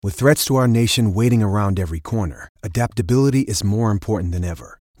With threats to our nation waiting around every corner, adaptability is more important than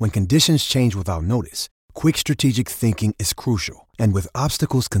ever. When conditions change without notice, quick strategic thinking is crucial. And with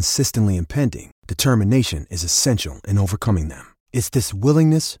obstacles consistently impending, determination is essential in overcoming them. It's this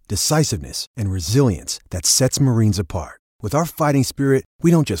willingness, decisiveness, and resilience that sets Marines apart. With our fighting spirit, we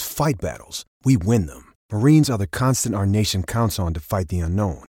don't just fight battles, we win them. Marines are the constant our nation counts on to fight the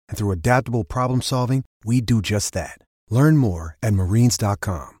unknown. And through adaptable problem solving, we do just that. Learn more at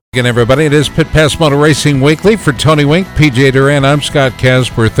marines.com. Again, everybody, it is Pit Pass Motor Racing Weekly. For Tony Wink, PJ Duran, I'm Scott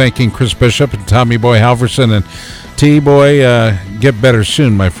Casper, thanking Chris Bishop and Tommy Boy Halverson. And T-Boy, get better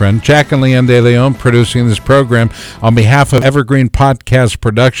soon, my friend. Jack and Leanne De Leon producing this program on behalf of Evergreen Podcast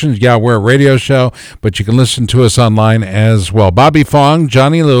Productions. Yeah, we're a radio show, but you can listen to us online as well. Bobby Fong,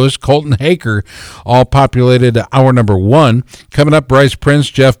 Johnny Lewis, Colton Haker, all populated hour number 1. Coming up, Bryce Prince,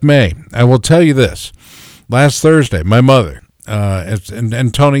 Jeff May. I will tell you this. Last Thursday, my mother,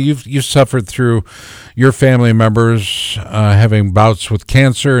 and Tony, you've suffered through your family members having bouts with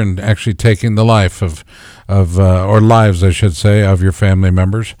cancer and actually taking the life of or lives, I should say, of your family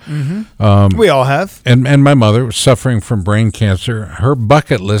members. Mm-hmm. We all have. And my mother was suffering from brain cancer. Her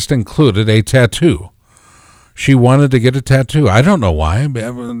bucket list included a tattoo. She wanted to get a tattoo. I don't know why.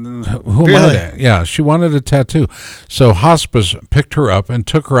 Who Really? am I? Yeah, she wanted a tattoo. So hospice picked her up and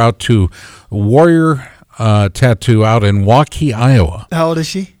took her out to Warrior Tattoo out in Waukee, Iowa. How old is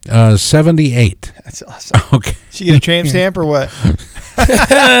she? 78. That's awesome. Okay. She get a tramp stamp or what?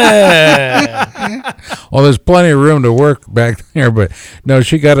 Well, there's plenty of room to work back there, but no,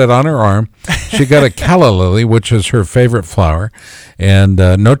 she got it on her arm. She got a calla lily, which is her favorite flower, and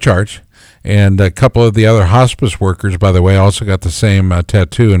no charge. And a couple of the other hospice workers, by the way, also got the same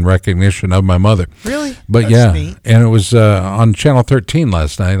tattoo in recognition of my mother. Really? But That's yeah, neat. and it was on Channel 13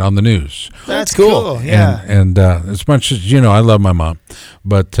 last night on the news. That's cool. Yeah. And as much as, I love my mom,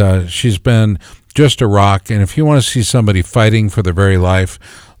 but she's been just a rock. And if you want to see somebody fighting for their very life,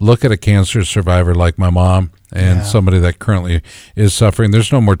 look at a cancer survivor like my mom and somebody that currently is suffering.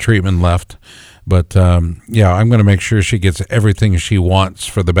 There's no more treatment left. But, I'm going to make sure she gets everything she wants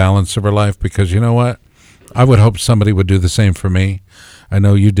for the balance of her life, because you know what? I would hope somebody would do the same for me. I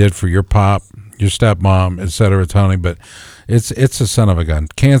know you did for your pop, your stepmom, et cetera, Tony, but it's a son of a gun.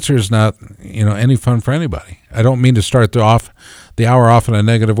 Cancer is not, any fun for anybody. I don't mean to start the hour off in a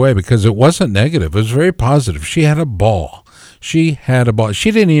negative way, because it wasn't negative. It was very positive. She had a ball. She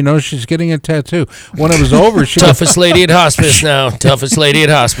didn't even know she's getting a tattoo. When it was over, she Toughest lady at hospice now. Toughest lady at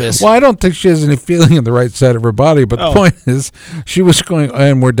hospice. Well, I don't think she has any feeling in the right side of her body, but the point is, she was going,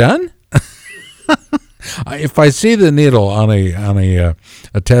 and we're done? If I see the needle on a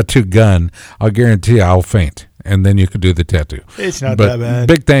tattoo gun, I'll guarantee you I'll faint, and then you could do the tattoo. It's not that bad.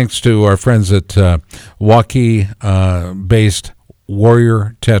 Big thanks to our friends at Waukee-based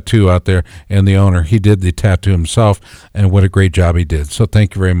Warrior Tattoo out there, and the owner. He did the tattoo himself, and what a great job he did. So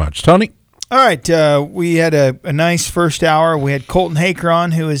thank you very much. Tony? All right. We had a nice first hour. We had Colton Haker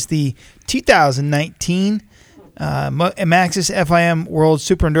on, who is the 2019 Maxxis FIM World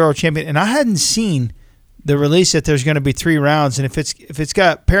Super Enduro Champion, and I hadn't seen the release that there's going to be 3 rounds, and if it's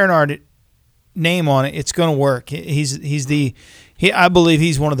got Paranard name on it, it's going to work. I believe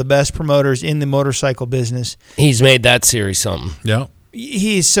he's one of the best promoters in the motorcycle business. He's made that series something. Yeah.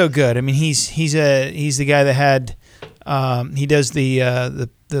 He's so good. I mean, he's the guy that had he does the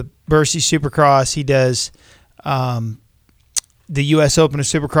Bercy Supercross. He does the U.S. Open of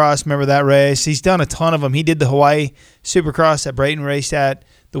Supercross. Remember that race? He's done a ton of them. He did the Hawaii Supercross that Brayton raced at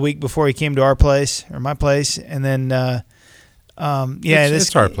the week before he came to our place, or my place, and then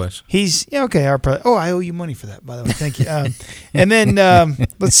it's our place. Our place. Oh, I owe you money for that, by the way. Thank you. And then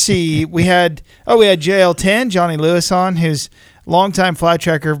let's see, we had JL10 Johnny Lewis on, who's longtime flat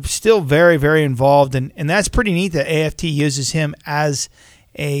tracker, still very, very involved, and that's pretty neat that AFT uses him as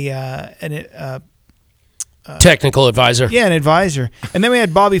a technical advisor. Yeah, an advisor. And then we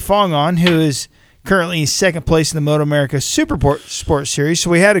had Bobby Fong on, who is currently second place in the Moto America Super Sport Series. So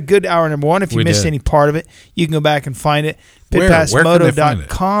we had a good hour number 1. If you missed any part of it, you can go back and find it.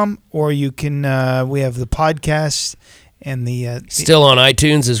 pitpassmoto.com, or you can we have the podcast and the still on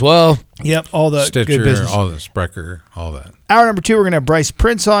iTunes as well. Yep, all the Stitcher, good business. all the Sprecher, all that. Hour number 2, we're going to have Bryce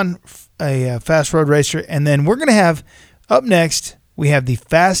Prince on, a fast road racer, and then we're going to have up next, we have the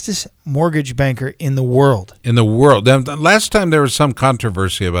fastest mortgage banker in the world. In the world. Now, last time there was some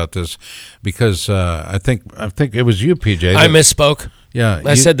controversy about this, because I think it was you, PJ. I misspoke. Yeah,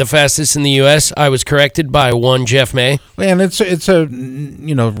 I said the fastest in the U.S. I was corrected by one Jeff May. And it's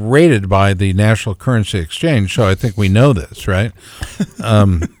rated by the National Currency Exchange, so I think we know this, right? I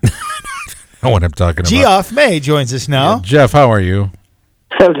know what I'm talking about. Geoff May joins us now. Yeah, Jeff, how are you?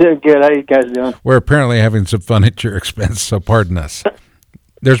 I'm doing good. How you guys doing? We're apparently having some fun at your expense, so pardon us.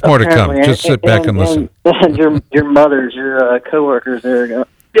 There's more to come. Apparently, Just sit back and listen. And your mothers, your coworkers, they're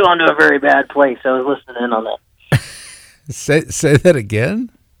going to a very bad place. I was listening in on that. Say that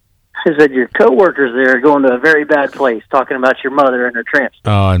again? I said your coworkers there are going to a very bad place, talking about your mother and her tramp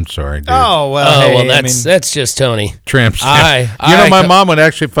stamp. Oh, I'm sorry, dude. Oh, well, Oh, hey, well, that's just Tony. Tramp stamp. My mom would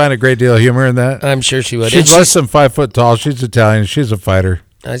actually find a great deal of humor in that. I'm sure she would. She's less than 5 foot tall. She's Italian. She's a fighter.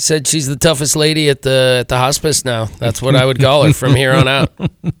 I said she's the toughest lady at the hospice now. That's what I would call her from here on out.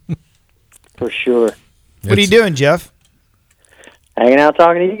 For sure. What are you doing, Jeff? Hanging out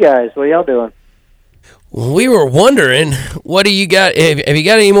talking to you guys. What are y'all doing? We were wondering, what do you got? Have you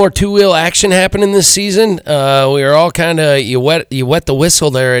got any more two-wheel action happening this season? We were all kind of you wet the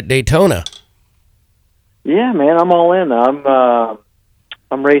whistle there at Daytona. Yeah, man, I'm all in.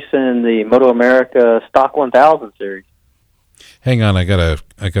 I'm racing the Moto America Stock 1000 series. Hang on, I got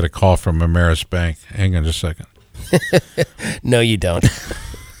a call from Ameris Bank. Hang on just a second. No, you don't.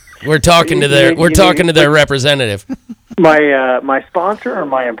 We're talking to their representative. My sponsor or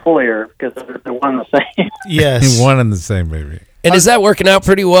my employer, because they're one and the same. Yes. One and the same, baby. And is that working out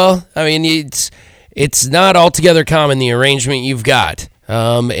pretty well? I mean, it's not altogether common, the arrangement you've got,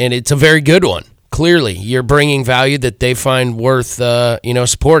 and it's a very good one. Clearly, you're bringing value that they find worth,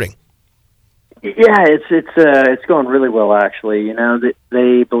 supporting. Yeah, it's going really well, actually. You know,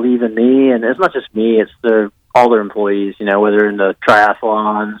 they believe in me, and it's not just me; it's all their employees. You know, whether in the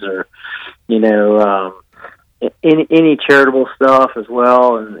triathlons or any charitable stuff as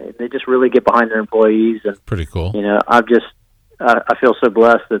well, and they just really get behind their employees. And pretty cool. You know, I feel so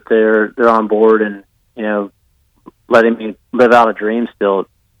blessed that they're on board and letting me live out a dream still.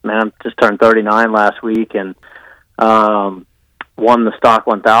 Man, I just turned 39 last week and won the Stock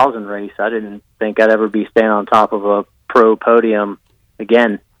 1000 race. I didn't think I'd ever be standing on top of a pro podium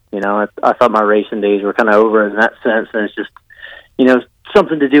again. You know, I thought my racing days were kind of over in that sense, and it's just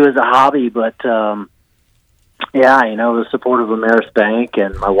something to do as a hobby, but. The support of Ameris Bank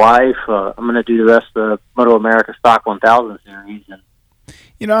and my wife. I'm going to do the rest of the Moto America Stock 1000 series.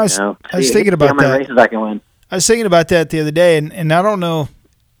 And, I was thinking about how many that. races I can win. I was thinking about that the other day, and I don't know,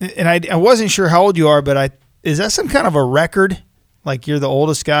 and I wasn't sure how old you are, but is that some kind of a record? Like you're the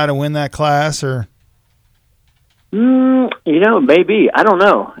oldest guy to win that class, or? Maybe. I don't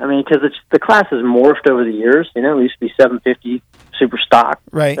know. I mean, because the class has morphed over the years. It used to be 750 super stock,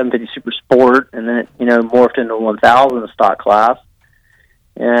 right? 750 super sport, and then it morphed into 1000 stock class.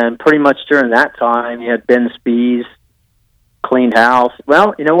 And pretty much during that time, you had Ben Spies, cleaned house.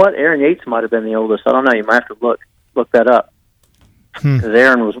 Well, you know what? Aaron Yates might have been the oldest. I don't know. You might have to look that up because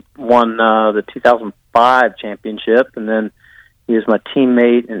Aaron won the 2005 championship, and then he was my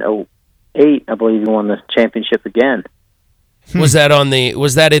teammate in 2008. I believe he won the championship again. Was that in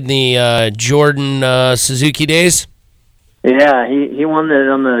the Jordan Suzuki days? Yeah, he won it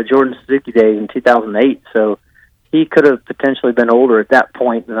on the Jordan Suzuki days in 2008. So he could have potentially been older at that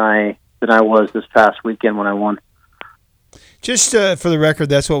point than I was this past weekend when I won. Just for the record,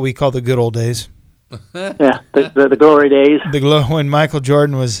 that's what we call the good old days. Yeah, the glory days. When Michael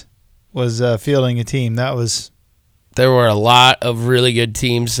Jordan was fielding a team, that was. There were a lot of really good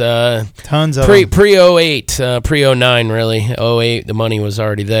teams. Tons of them. Pre-08, pre-09, really. 08, the money was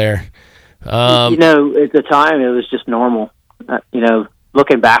already there. At the time, it was just normal.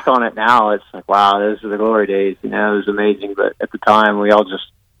 Looking back on it now, it's like, wow, those were the glory days. It was amazing. But at the time, we all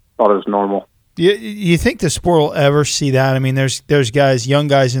just thought it was normal. You think the sport will ever see that? I mean, there's guys, young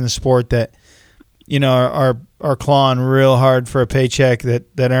guys in the sport that, are clawing real hard for a paycheck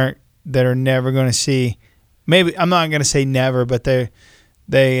that are never going to see. Maybe I'm not going to say never, but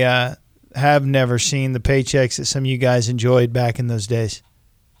they have never seen the paychecks that some of you guys enjoyed back in those days.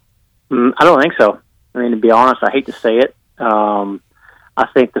 I don't think so. I mean, to be honest, I hate to say it. I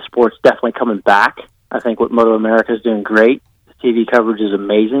think the sport's definitely coming back. I think what Moto America is doing great. The TV coverage is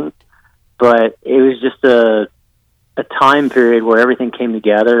amazing, but it was just a time period where everything came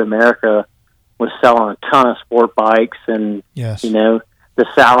together. America was selling a ton of sport bikes, and yes. The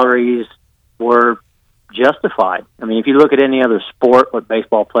salaries were justified. I mean, if you look at any other sport, what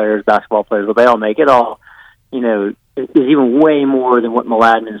baseball players, basketball players, what they all make, it all, is even way more than what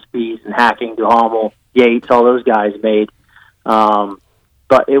Mladen and Spies and Hacking, Duhamel, Yates, all those guys made.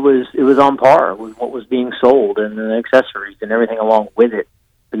 But it was on par with what was being sold and the accessories and everything along with it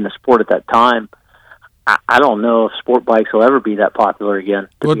in the sport at that time. I don't know if sport bikes will ever be that popular again.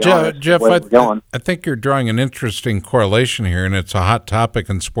 Well, Jeff, I think you're drawing an interesting correlation here, and it's a hot topic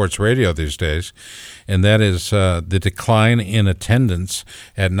in sports radio these days, and that is the decline in attendance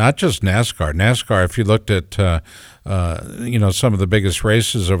at not just NASCAR. NASCAR, if you looked at some of the biggest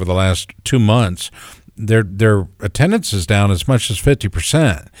races over the last 2 months, their attendance is down as much as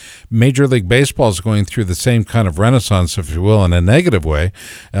 50%. Major League Baseball is going through the same kind of renaissance, if you will, in a negative way.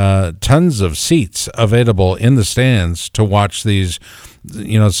 Tons of seats available in the stands to watch these,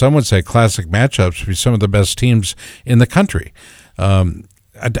 some would say classic matchups be some of the best teams in the country.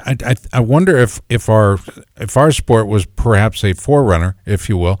 I wonder if our sport was perhaps a forerunner, if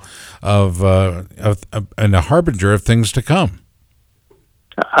you will, of and a harbinger of things to come.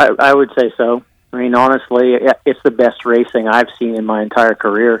 I would say so. I mean, honestly, it's the best racing I've seen in my entire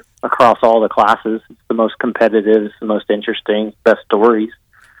career across all the classes. It's the most competitive, it's the most interesting, best stories.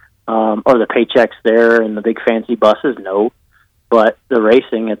 Are the paychecks there and the big fancy buses? No. But the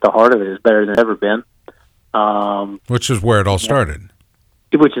racing at the heart of it is better than it's ever been. Which is where it all started.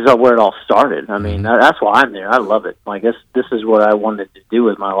 Which is where it all started. I mean, that's why I'm there. I love it. Like, this is what I wanted to do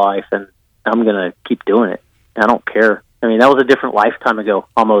with my life, and I'm going to keep doing it. I don't care. I mean, that was a different lifetime ago,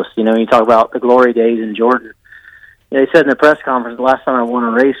 almost. You talk about the glory days in Jordan. They said in the press conference, the last time I won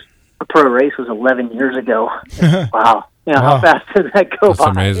a pro race was 11 years ago. Wow. How fast did that go by?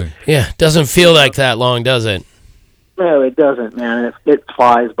 That's amazing. Yeah, doesn't feel like that long, does it? No, it doesn't, man. It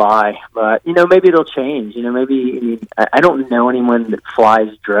flies by. But, maybe it'll change. I don't know anyone that flies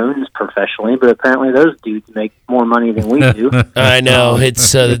drones professionally, but apparently those dudes make more money than we do. I know.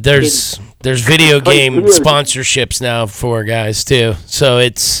 It's there's video game sponsorships now for guys, too. So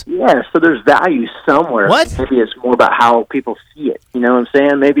it's... Yeah, so there's value somewhere. What? Maybe it's more about how people see it. You know what I'm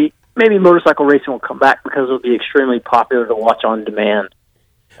saying? Maybe motorcycle racing will come back because it'll be extremely popular to watch on demand.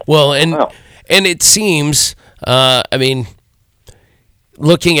 Well, and it seems...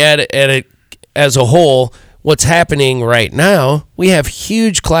 looking at it as a whole, what's happening right now, we have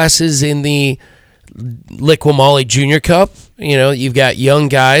huge classes in the Liqui Moly Junior Cup. You've got young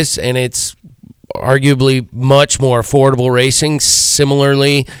guys, and it's arguably much more affordable racing,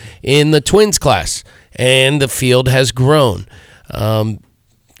 similarly in the Twins class, and the field has grown.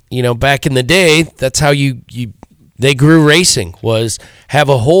 Back in the day, that's how they grew racing, was have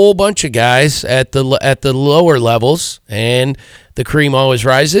a whole bunch of guys at the lower levels, and the cream always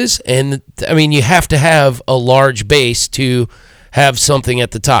rises. And you have to have a large base to have something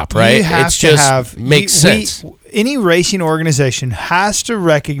at the top, right? You have makes sense. Any racing organization has to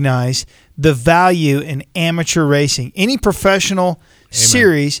recognize the value in amateur racing. Any professional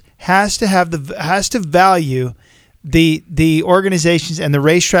series has to value the organizations and the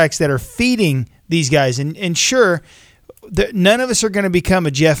racetracks that are feeding these guys, and sure, none of us are going to become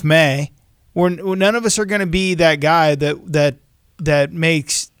a Jeff May. None of us are going to be that guy that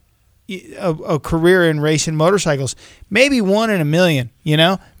makes a career in racing motorcycles. Maybe one in a million,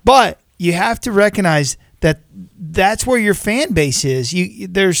 But you have to recognize that that's where your fan base is.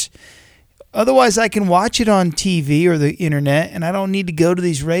 Otherwise, I can watch it on TV or the internet, and I don't need to go to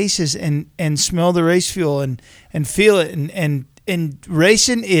these races and smell the race fuel and feel it. And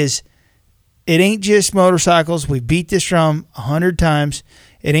racing is. It ain't just motorcycles. We beat this drum 100 times.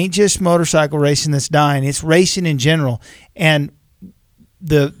 It ain't just motorcycle racing that's dying. It's racing in general. And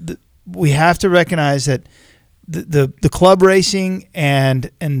we have to recognize that the club racing and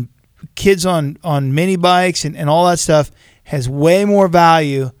kids on mini bikes and all that stuff has way more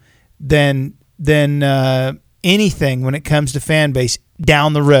value than anything when it comes to fan base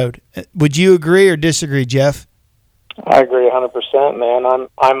down the road. Would you agree or disagree, Jeff? I agree 100%, man.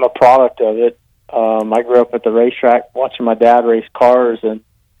 I'm a product of it. I grew up at the racetrack watching my dad race cars, and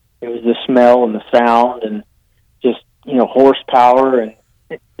it was the smell and the sound and just, horsepower and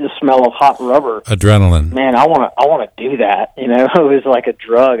the smell of hot rubber. Adrenaline. Man, I want to do that. It was like a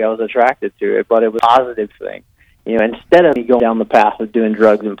drug. I was attracted to it, but it was a positive thing. Instead of me going down the path of doing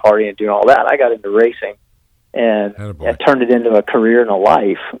drugs and partying and doing all that, I got into racing. And I turned it into a career and a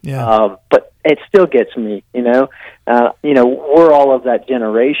life. Yeah. But it still gets me, we're all of that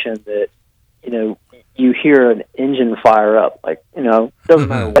generation that, you hear an engine fire up, doesn't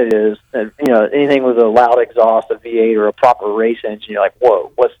matter what it is, and, anything with a loud exhaust, a V8 or a proper race engine, you're like,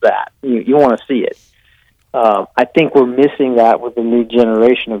 whoa, what's that? You want to see it. I think we're missing that with the new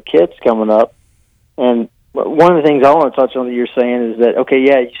generation of kids coming up. And one of the things I want to touch on that you're saying is that,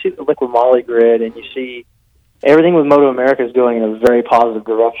 you see the Liqui Moly grid and you see everything with Moto America is going in a very positive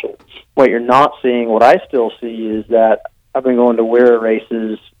direction. What you're not seeing, what I still see, is that I've been going to WERA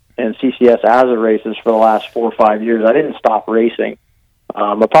races and CCS ASA races for the last 4 or 5 years. I didn't stop racing.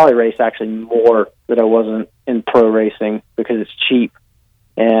 I probably race actually more that I wasn't in pro racing because it's cheap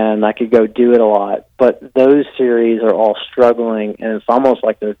and I could go do it a lot. But those series are all struggling, and it's almost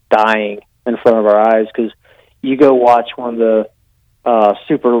like they're dying in front of our eyes, because you go watch one of the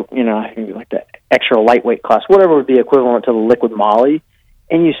super, like the extra lightweight class, whatever would be equivalent to the liquid moly,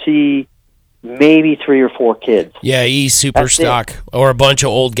 and you see maybe 3 or 4 kids. Yeah, super stock or a bunch of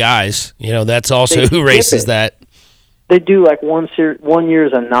old guys. That's also who races that. They do like 1 year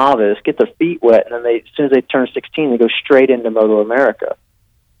as a novice, get their feet wet, and then as soon as they turn 16, they go straight into Moto America.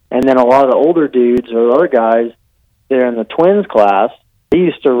 And then a lot of the older dudes or the other guys, they're in the twins class. They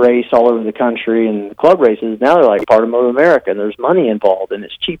used to race all over the country in the club races. Now they're like part of Moto America, and there's money involved, and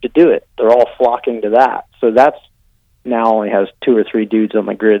it's cheap to do it. They're all flocking to that. So that's now only has 2 or 3 dudes on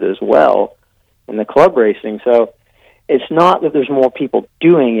the grid as well in the club racing. So it's not that there's more people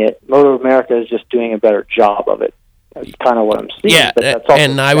doing it. Moto America is just doing a better job of it. That's kind of what I'm seeing. Yeah, but that's also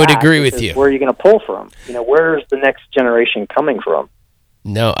and I would agree with you. Where are you going to pull from? Where's the next generation coming from?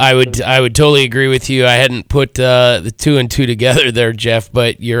 No, I would totally agree with you. I hadn't put the 2 and 2 together there, Jeff,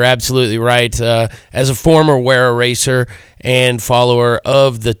 but you're absolutely right. As a former WERA racer and follower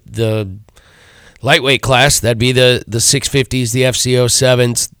of the lightweight class, that'd be the 650s, the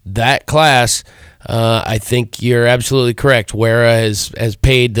FCO7s, that class, I think you're absolutely correct. WERA has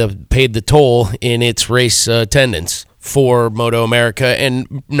paid the toll in its race attendance for Moto America,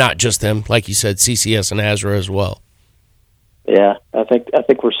 and not just them, like you said, CCS and ASRA as well. Yeah, I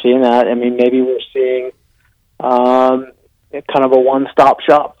think we're seeing that. I mean, maybe we're seeing kind of a one-stop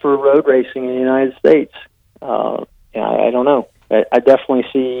shop for road racing in the United States. I don't know. I definitely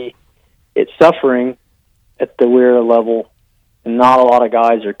see it suffering at the WERA level, and not a lot of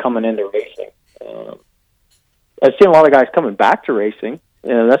guys are coming into racing. I've seen a lot of guys coming back to racing.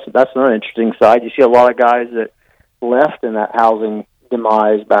 That's another interesting side. You see a lot of guys that left in that housing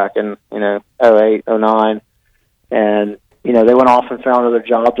demise back in 08, 09, and they went off and found other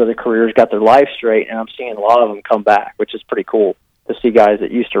jobs, other careers, got their life straight, and I'm seeing a lot of them come back, which is pretty cool to see guys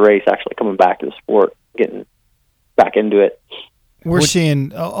that used to race actually coming back to the sport, getting back into it. We're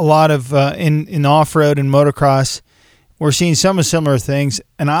seeing a lot of in off-road and motocross, we're seeing some similar things,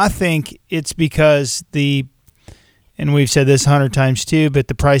 and I think it's because and we've said this 100 times too, but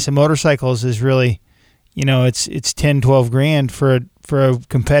the price of motorcycles is really, it's 10, 12 grand for a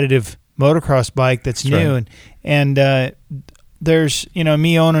competitive motocross bike that's new. Right. And there's,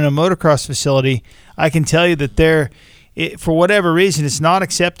 me owning a motocross facility, I can tell you that for whatever reason, it's not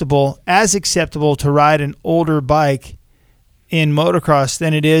acceptable to ride an older bike in motocross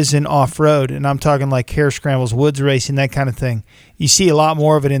than it is in off-road. And I'm talking like hare scrambles, woods racing, that kind of thing. You see a lot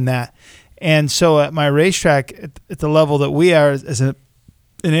more of it in that. And so at my racetrack, at the level that we are as an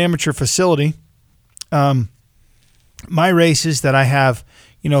amateur facility, my races that I have,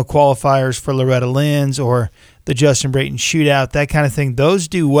 qualifiers for Loretta Lynn's or the Justin Brayton Shootout, that kind of thing, those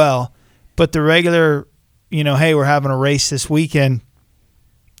do well. But the regular, hey, we're having a race this weekend,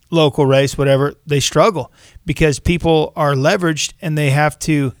 local race, whatever, they struggle because people are leveraged and they have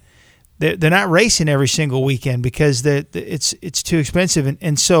to, they're not racing every single weekend because it's too expensive.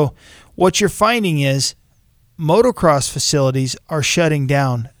 And so what you're finding is motocross facilities are shutting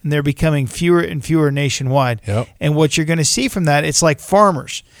down and they're becoming fewer and fewer nationwide. Yep. And what you're going to see from that, it's like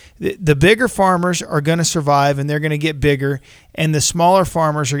farmers. The bigger farmers are going to survive and they're going to get bigger, and the smaller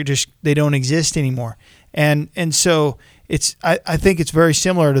farmers they don't exist anymore. And so I think it's very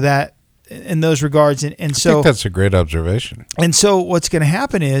similar to that in those regards. And I so think that's a great observation. And so what's going to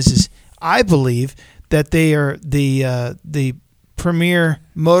happen is I believe that they are the premier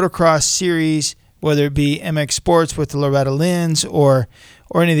motocross series, whether it be MX Sports with the Loretta Lynn's or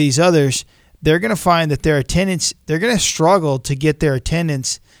any of these others. They're going to find that their attendance, they're going to struggle to get their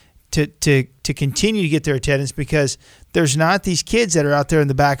attendance to continue to get their attendance, because there's not these kids that are out there in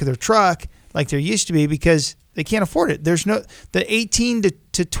the back of their truck like there used to be, because they can't afford it. There's the 18 to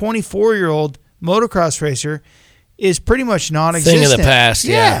 24-year-old motocross racer is pretty much non-existent. Thing of the past,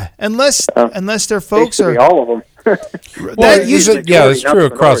 yeah. Unless their folks are all of them. It's true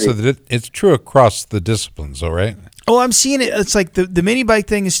across it's true across the disciplines, though, right? Oh, I'm seeing it. It's like the mini bike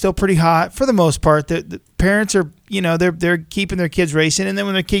thing is still pretty hot for the most part. The parents are, they're keeping their kids racing, and then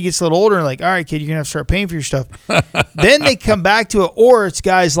when their kid gets a little older, like, all right, kid, you're gonna have to start paying for your stuff. Then they come back to it, or it's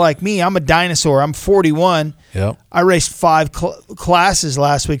guys like me. I'm a dinosaur. I'm 41. Yep. I raced 5 classes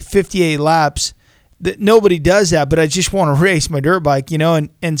last week, 58 laps. That nobody does that, but I just want to race my dirt bike,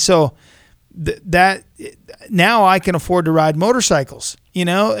 and so that now I can afford to ride motorcycles,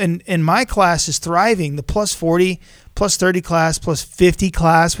 and my class is thriving. The plus 40, plus 30 class, plus 50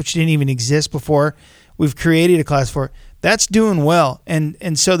 class, which didn't even exist before. We've created a class for it. that's doing well.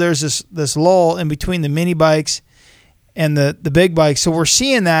 And so there's this lull in between the mini bikes and the big bikes. So we're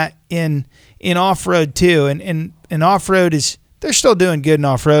seeing that in off-road too. And off-road they're still doing good in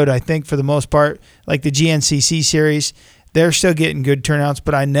off-road, I think, for the most part. Like the GNCC series, they're still getting good turnouts.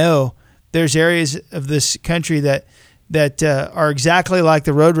 But I know there's areas of this country that are exactly like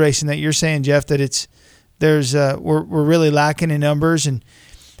the road racing that you're saying, Jeff, that we're really lacking in numbers.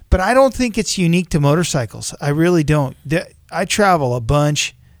 But I don't think it's unique to motorcycles. I really don't. I travel a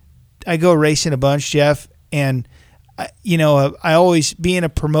bunch. I go racing a bunch, Jeff. And, I always, being a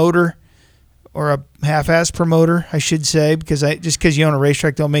promoter, or a half-ass promoter, I should say, because just because you own a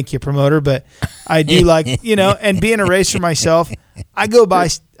racetrack don't make you a promoter, but I do like, and being a racer myself, I go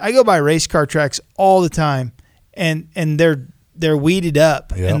by race car tracks all the time, and they're weeded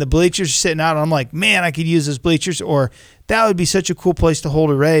up, Yep. and the bleachers are sitting out, and I'm like, man, I could use those bleachers, or that would be such a cool place to hold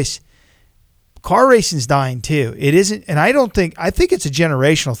a race. Car racing's dying too. It isn't, and I think it's a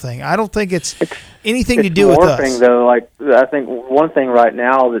generational thing. I don't think it's anything to do with us. It's morphing, though. Like, I think one thing right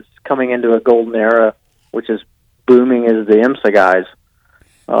now that's coming into a golden era, which is booming, is the IMSA guys.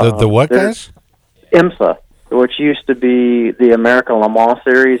 The what guys? IMSA, which used to be the American Le Mans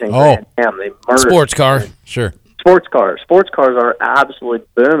Series and Grand Am. They merged. Sports car. Sure. Sports cars. Sports cars are absolutely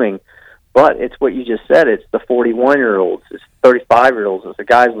booming, but it's what you just said. It's the 41-year-olds. It's 35-year-olds. It's the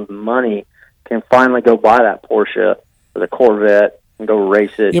guys with money can finally go buy that Porsche or the Corvette and go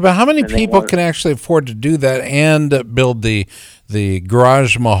race it. Yeah, but how many people can actually afford to do that and build the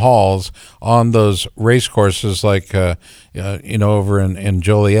garage mahals on those race courses like over in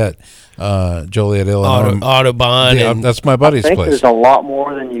Joliet, Illinois? Autobahn. Yeah, that's my buddy's I think place. there's a lot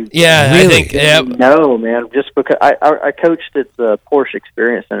more than you. Yeah, Really? I think. Yep. No, man. Just because I coached at the Porsche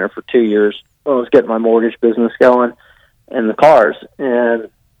Experience Center for 2 years when I was getting my mortgage business going and the cars, and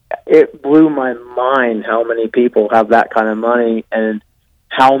it blew my mind how many people have that kind of money and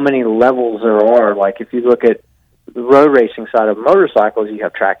how many levels there are. Like, if you look at the road racing side of motorcycles, you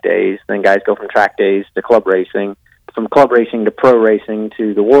have track days, then guys go from track days to club racing, from club racing to pro racing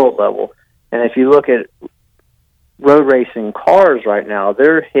to the world level. And if you look at road racing cars right now,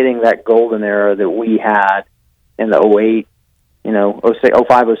 they're hitting that golden era that we had in the 08,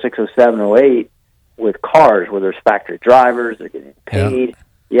 05, 06, 07, 08 with cars where there's factory drivers, they're getting paid.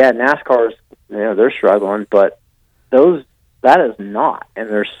 Yeah, NASCAR's, they're struggling, but that is not. And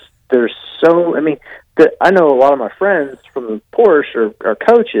there's so, I know a lot of my friends from the Porsche are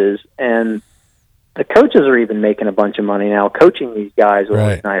coaches, and the coaches are even making a bunch of money now coaching these guys with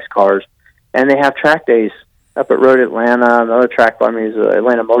these nice cars. And they have track days up at Road Atlanta, another track by me is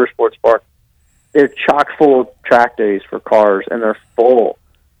Atlanta Motorsports Park. They're chock full of track days for cars, and they're full.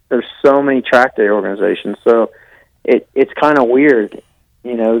 There's so many track day organizations, so it's kind of weird,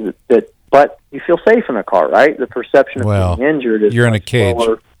 but you feel safe in a car, right? The perception of being injured is you're in a cage.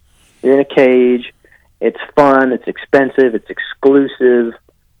 Lower. You're in a cage. It's fun. It's expensive. It's exclusive.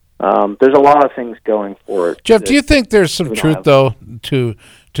 There's a lot of things going for it. Jeff, do you think there's some truth though to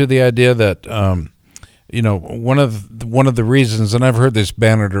the idea that one of the reasons, and I've heard this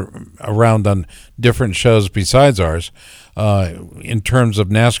bannered around on different shows besides ours, in terms of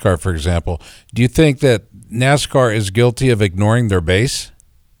NASCAR, for example, do you think that NASCAR is guilty of ignoring their base?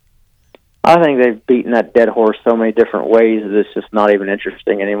 I think they've beaten that dead horse so many different ways that it's just not even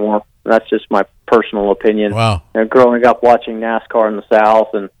interesting anymore. That's just my personal opinion. Wow. Growing up watching NASCAR in the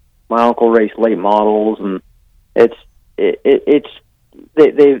South, and my uncle raced late models, and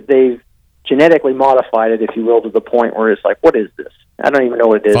they've genetically modified it, if you will, to the point where it's like, what is this? I don't even know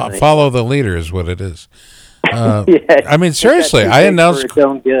what it is. Follow the leader is what it is. Yeah, seriously, I announced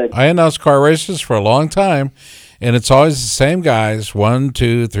car races for a long time, and it's always the same guys, 1,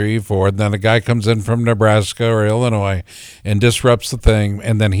 2, 3, 4, and then a guy comes in from Nebraska or Illinois and disrupts the thing,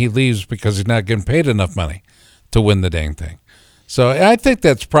 and then he leaves because he's not getting paid enough money to win the dang thing. So I think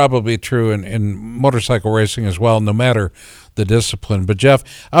that's probably true in motorcycle racing as well, no matter the discipline. But, Jeff,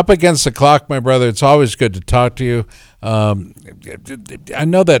 up against the clock, my brother, it's always good to talk to you. I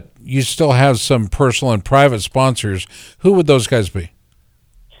know that you still have some personal and private sponsors. Who would those guys be?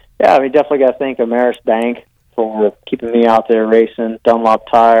 Yeah, definitely got to thank Ameris Bank for keeping me out there racing,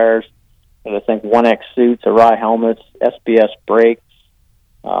 Dunlop Tires, and I think 1X Suits, Arai Helmets, SBS Brakes,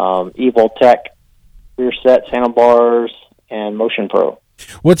 Evil Tech, rear sets, handlebars, and Motion Pro.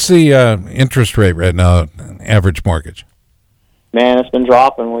 What's the interest rate right now, average mortgage? Man, it's been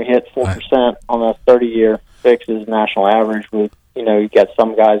dropping. We hit 4% on a 30-year fix as national average. With you got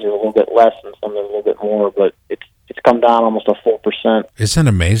some guys who are a little bit less and some that are a little bit more, but it's come down almost a 4%. Isn't it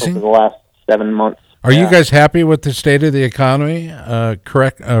amazing? Over the last 7 months. Are you guys happy with the state of the economy?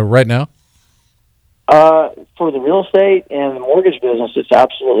 Correct right now? for the real estate and the mortgage business, it's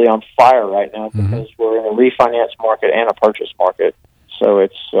absolutely on fire right now because we're in a refinance market and a purchase market. So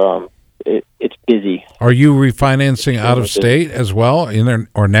it's busy. Are you refinancing out of state as well,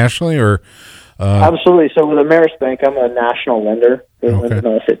 or nationally, or? Absolutely. So with Ameris Bank, I'm a national lender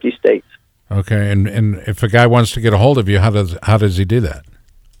in 50 states. Okay, and if a guy wants to get a hold of you, how does he do that?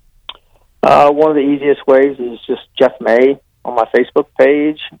 One of the easiest ways is just Jeff May on my Facebook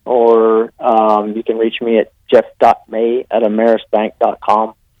page, or you can reach me at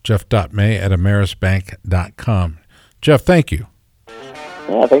jeff.may@amerisbank.com. Jeff.may@amerisbank.com. Jeff, thank you.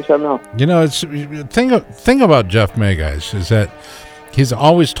 Yeah, thanks for having me on. You know, it's thing about Jeff May, guys, is that he's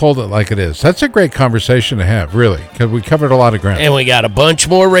always told it like it is. That's a great conversation to have, really, because we covered a lot of ground. And we got a bunch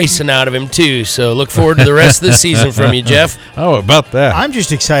more racing out of him, too. So look forward to the rest of the season from you, Jeff. Oh, about that. I'm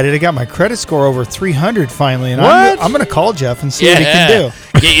just excited. I got my credit score over 300 finally. And What? I'm going to call Jeff and see what he can do.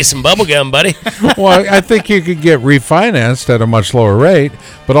 Get you some bubble gum, buddy. Well, I think you could get refinanced at a much lower rate,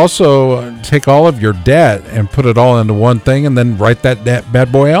 but also take all of your debt and put it all into one thing and then write that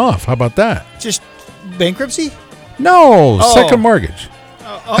bad boy off. How about that? Just bankruptcy? No, Oh. second mortgage.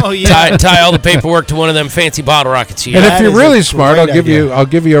 Oh, yeah. tie all the paperwork to one of them fancy bottle rockets you And got. if That you're is a really smart, great idea. I'll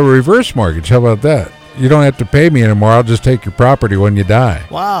give you a reverse mortgage. How about that? You don't have to pay me anymore. I'll just take your property when you die.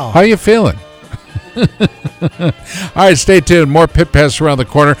 Wow. How you feeling? All right, stay tuned. More Pit Pass around the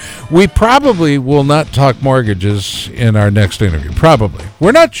corner. We probably will not talk mortgages in our next interview. Probably.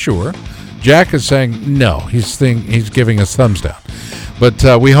 We're not sure. Jack is saying no. He's giving us thumbs down. But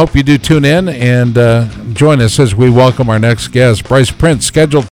we hope you do tune in and join us as we welcome our next guest, Bryce Prince,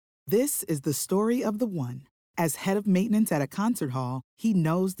 scheduled. This is the story of the one. As head of maintenance at a concert hall, he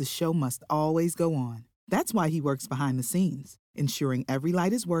knows the show must always go on. That's why he works behind the scenes, ensuring every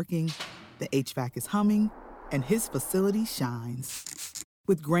light is working, the HVAC is humming, and his facility shines.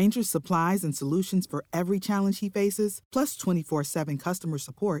 With Grainger's supplies and solutions for every challenge he faces, plus 24/7 customer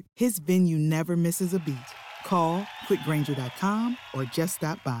support, his venue never misses a beat. Call quickgrainger.com or just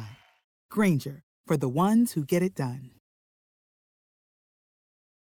stop by. Grainger, for the ones who get it done.